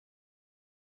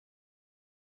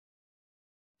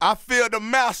I feel the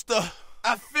master.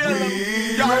 I feel them.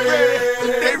 Y'all ready?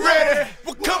 They ready?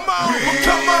 Well, come on. Well,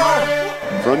 come on.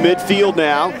 From midfield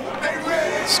now.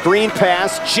 Screen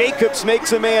pass. Jacobs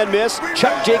makes a man miss.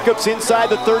 Chuck Jacobs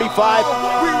inside the 35.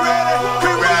 We ready.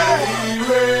 We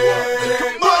ready.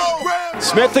 Come on.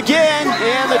 Smith again,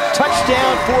 and the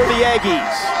touchdown for the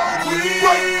Aggies.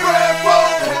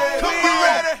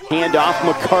 Handoff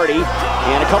McCarty,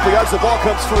 and a couple yards, the ball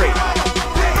comes free.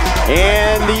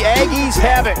 And the Aggies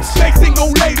have it.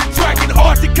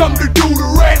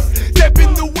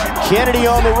 Kennedy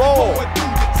on the roll.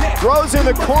 Throws in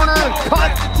the corner,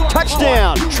 caught,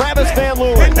 touchdown, Travis Van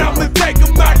Leeuwen.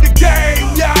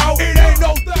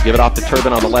 Give it off to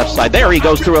Turbin on the left side. There he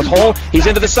goes through his hole. He's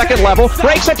into the second level,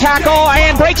 breaks a tackle,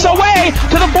 and breaks away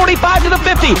to the 45, to the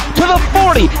 50, to the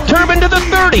 40, Turbin to the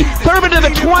 30, Turbin to the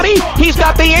 20. He's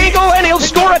got the angle, and he'll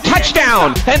score a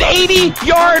touchdown. An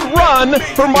 80-yard run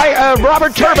for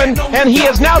Robert Turbin, and he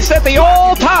has now set the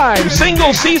all-time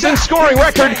single-season scoring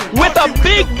record with a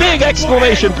big, big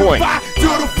exclamation point.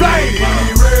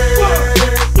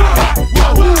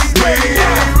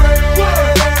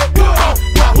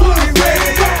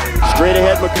 Straight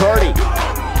ahead, McCarty.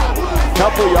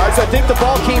 Couple yards. I think the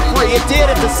ball came free. It did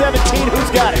at the 17. Who's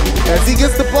got it? As he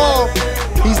gets the ball,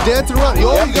 he's dancing around.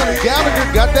 Oh, you got a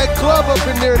Gallagher, got that club up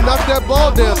in there and knocked that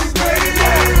ball down.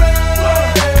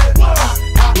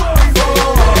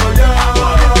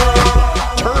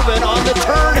 Turbin on the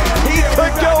turn. He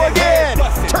could go again.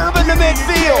 Turbin to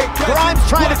midfield. Grimes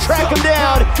trying to track him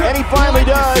down, and he finally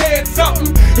does.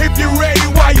 If you're ready,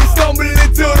 why you stumbling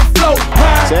into the flow?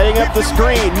 Setting up the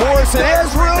screen. Morrison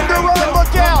has room to run.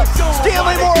 Look out.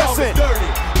 Stanley Morrison.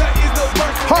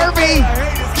 Harvey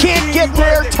can't get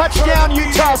there. Touchdown,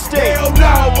 Utah State.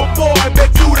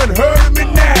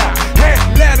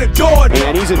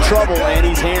 And he's in trouble, and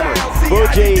he's hammered.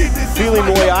 Boje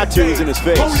Moyatu is in his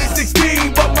face.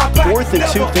 4th and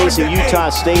 2 facing Utah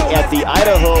State at the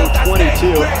Idaho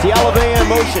 22. Dialave in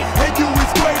motion.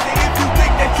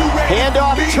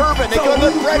 Handoff Turbin. They go to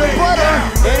the bread and butter,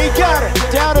 and he got it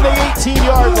down to the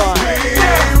 18-yard line.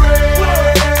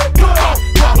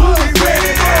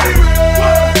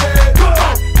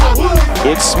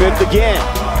 It's Smith again.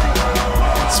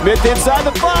 Smith inside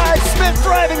the 5. Smith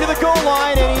driving to the goal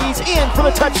line, and he's in for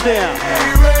the touchdown.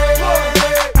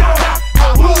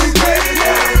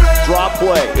 Draw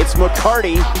play. It's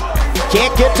McCarty.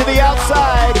 Can't get to the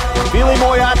outside. Billy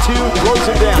Moyatu throws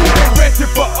him down.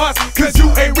 For us, cause you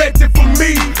ain't ready for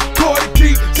me. 3rd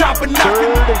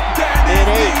and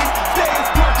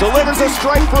 8. Delivers a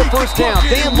strike for a first down.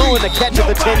 Van Leeuwen the catch at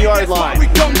the 10-yard line.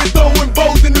 4th and goal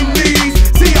from the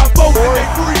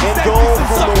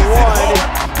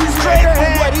 1. Straight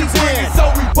ahead, he's in.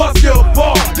 So we bust your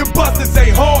ball. Your busters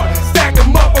ain't hard. Stack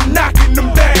them up, I'm knocking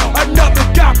them down. Another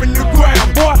gap in the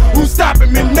ground, boy. Who's stopping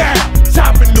me now?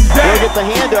 Chopping them down. He'll get the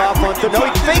handoff on no,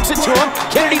 he fakes it to him.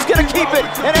 Kennedy's gonna keep it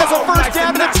and has a first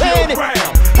down to the 10.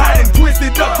 I done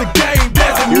twisted up the game.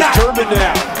 Here's Turbin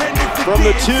now. From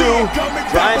the 2,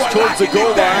 drives towards the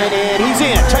goal line, and he's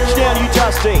in. Touchdown,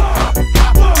 Utah State.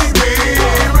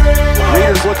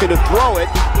 Raiders looking to throw it.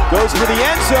 Goes to the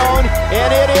end zone,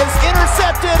 and it is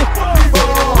intercepted.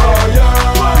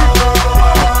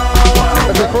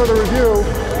 As a further review,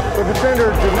 the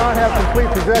defender did not have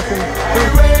complete possession.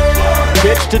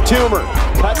 Pitch to Toomer.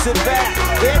 Cuts it back.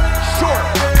 Hit short.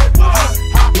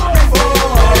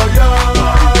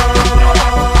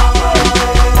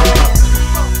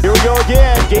 Here we go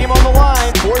again. Game on the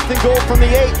line. 4th and goal from the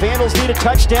 8. Vandals need a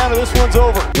touchdown, or this one's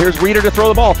over. Here's Reeder to throw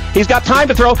the ball. He's got time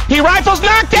to throw. He rifles,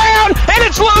 knocked down, and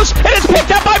it's loose, and it's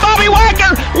picked up by Bobby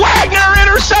Wagner. Wagner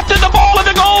intercepted the ball at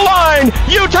the goal line.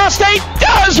 Utah State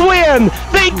does win.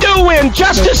 They do win.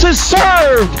 Justice is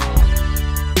served.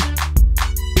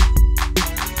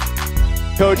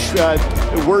 Coach,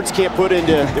 words can't put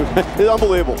into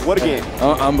unbelievable. What a game.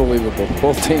 Unbelievable.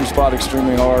 Both teams fought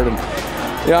extremely hard, and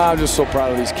yeah, I'm just so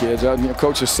proud of these kids.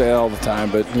 Coaches say it all the time,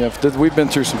 but we've been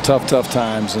through some tough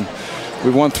times, and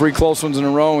we won 3 close ones in a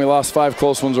row, and we lost 5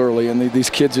 close ones early, and these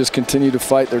kids just continue to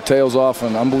fight their tails off,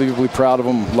 and unbelievably proud of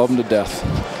them, love them to death.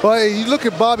 Well, you look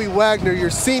at Bobby Wagner, your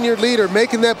senior leader,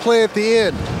 making that play at the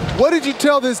end. What did you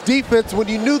tell this defense when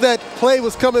you knew that play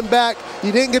was coming back?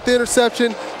 You didn't get the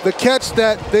interception, the catch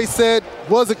that they said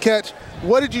was a catch.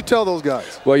 What did you tell those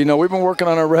guys? Well, we've been working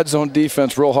on our red zone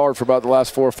defense real hard for about the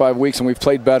last 4 or 5 weeks, and we've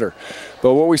played better.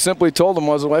 But what we simply told them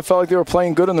was, I felt like they were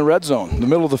playing good in the red zone. The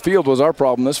middle of the field was our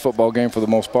problem this football game for the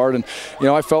most part. And,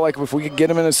 I felt like if we could get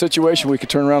them in a situation, we could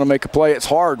turn around and make a play. It's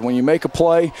hard when you make a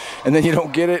play and then you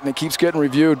don't get it and it keeps getting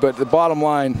reviewed. But the bottom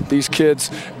line, these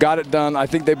kids got it done. I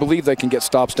think they believe they can get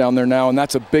stops down there now, and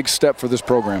that's a big step for this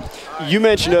program. You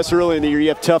mentioned us earlier in the year. You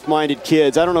have tough-minded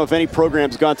kids. I don't know if any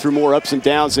program's gone through more ups and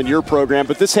downs than your program,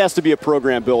 but this has to be a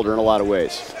program builder in a lot of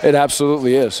ways. It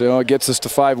absolutely is. It gets us to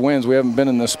 5 wins. We haven't been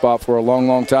in this spot for a long,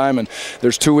 long time, and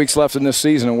there's 2 weeks left in this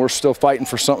season, and we're still fighting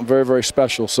for something very, very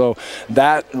special. So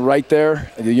that right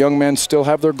there, the young men still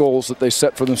have their goals that they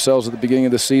set for themselves at the beginning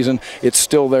of the season. It's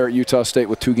still there at Utah State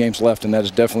with 2 games left, and that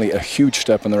is definitely a huge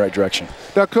step in the right direction.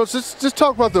 Now, Coach, let's just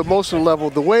talk about the emotional level,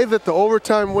 the way that the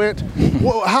overtime went.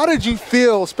 How did you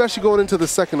feel, especially going into the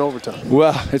second overtime?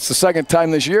 Well, it's the second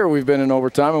time this year we've been in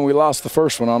overtime, and we lost the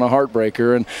first one on a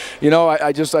heartbreaker. And,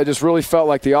 I just really felt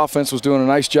like the offense was doing a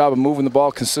nice job of moving the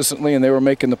ball consistently, and they were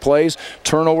making the plays.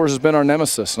 Turnovers has been our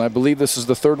nemesis, and I believe this is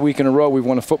the 3rd week in a row we've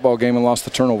won a football game and lost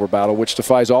the turnover battle, which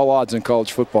defies all odds in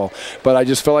college football. But I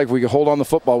just felt like if we could hold on the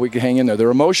football, we could hang in there.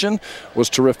 Their emotion was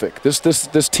terrific. This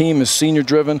team is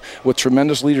senior-driven with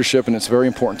tremendous leadership, and it's very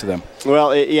important to them.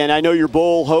 Well, and I know your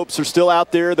bowl hopes are still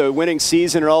out there, the winning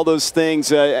season and all those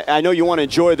things. I know you want to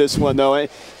enjoy this one, though.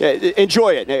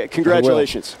 Enjoy it.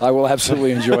 Congratulations. I will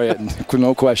absolutely enjoy it,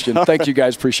 no question. Thank you,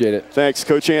 guys. Appreciate it. Thanks,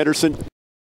 Coach Anderson.